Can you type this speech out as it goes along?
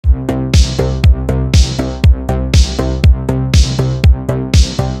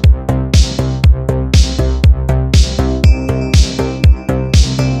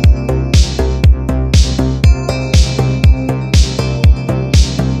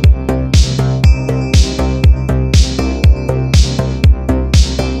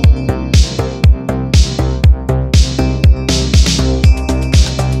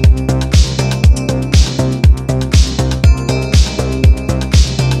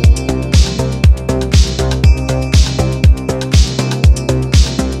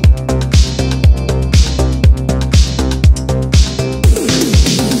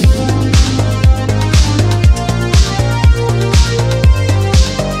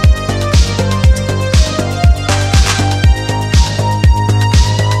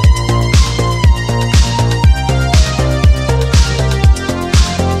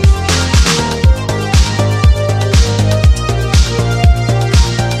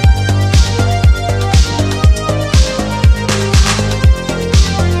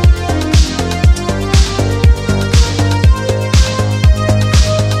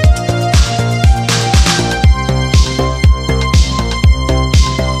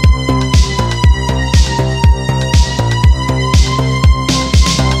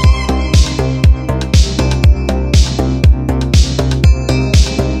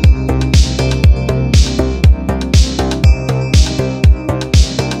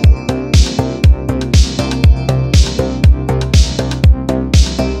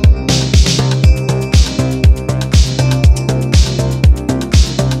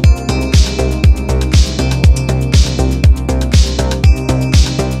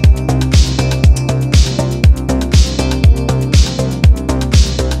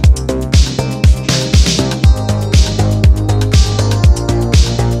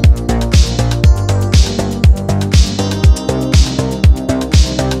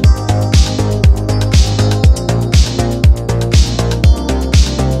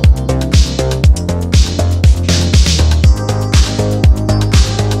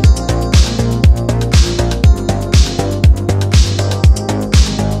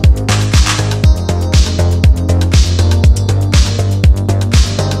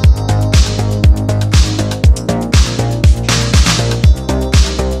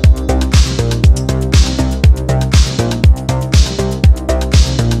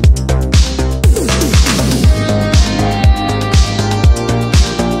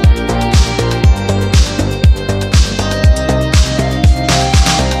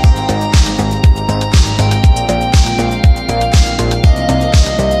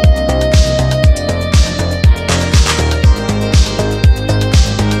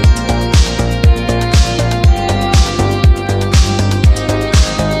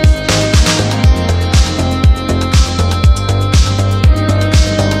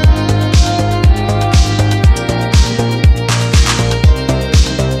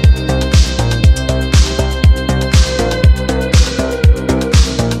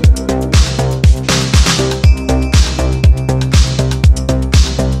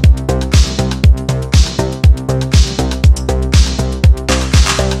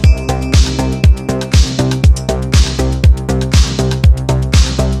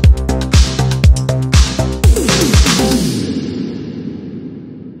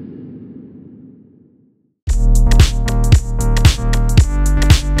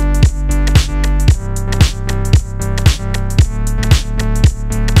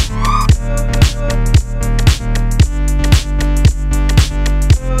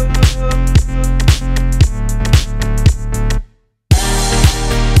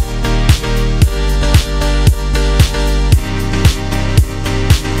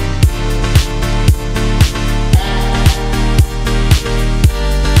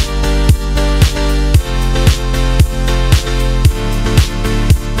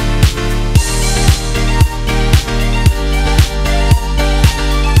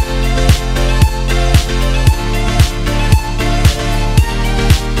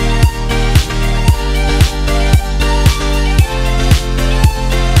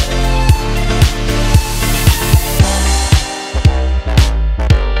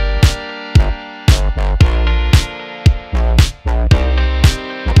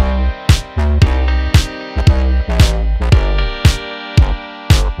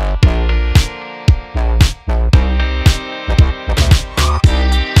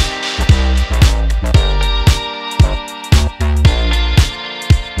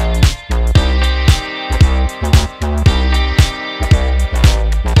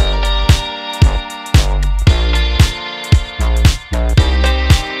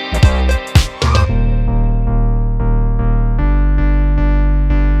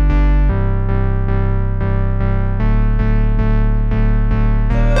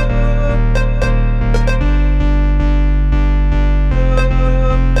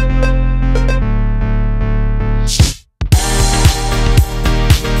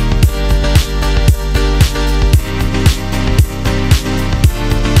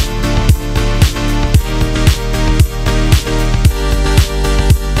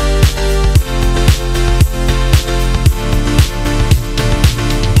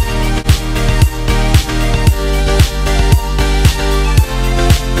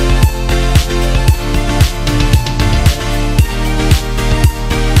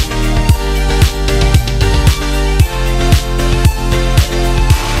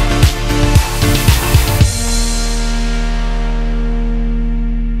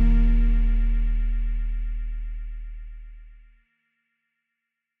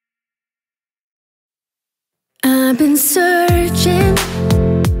been searching,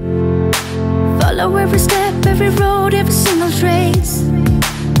 follow every step, every road, every single trace,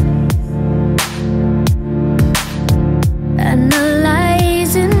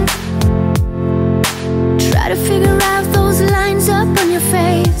 analyzing, try to figure out those lines up on your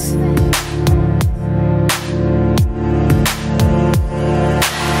face.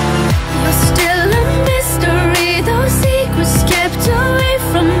 You're still a mystery, those secrets kept away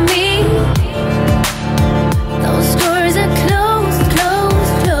from me. Those doors are closed,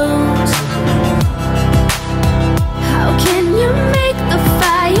 closed, closed. How can you make the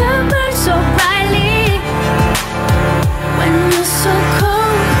fire burn so brightly when you're so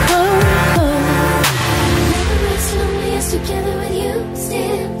cold, cold, cold? Never as lonely as together with you.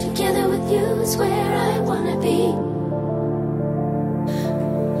 Still together with you is where I wanna be.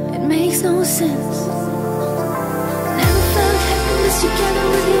 It makes no sense. Never felt happiness together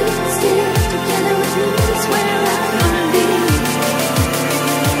with you. Still together with you is where I wanna be.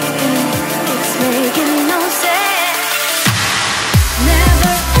 It's making no sense.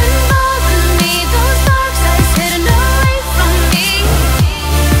 Never involved in me, those dark sides hidden away from me.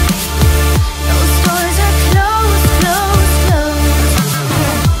 Those doors are closed, closed, closed.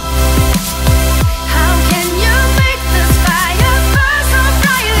 How can you make this fire burn so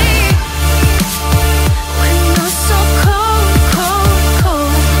brightly when you're so cold, cold,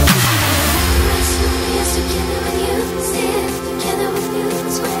 cold? As lonely as together with you, still together with you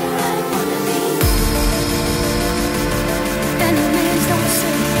is where I wanna be. And it makes no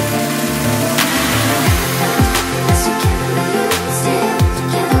sense. As together with you, still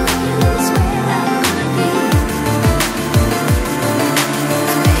together with you is where I wanna be.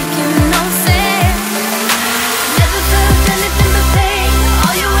 It's making no sense. Never felt anything but pain.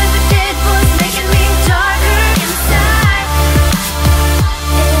 All you ever did was making me darker inside.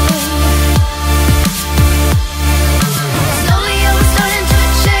 Slowly I was starting to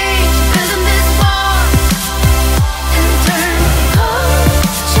change, building this wall and turn cold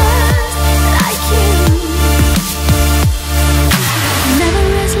just like you. Never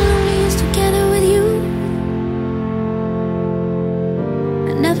as lonely as together with you.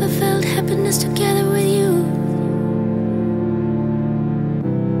 I never felt happiness together with you.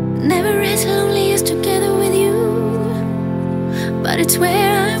 Never as lonely as together with you, but it's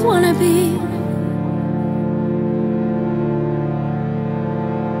where I wanna be.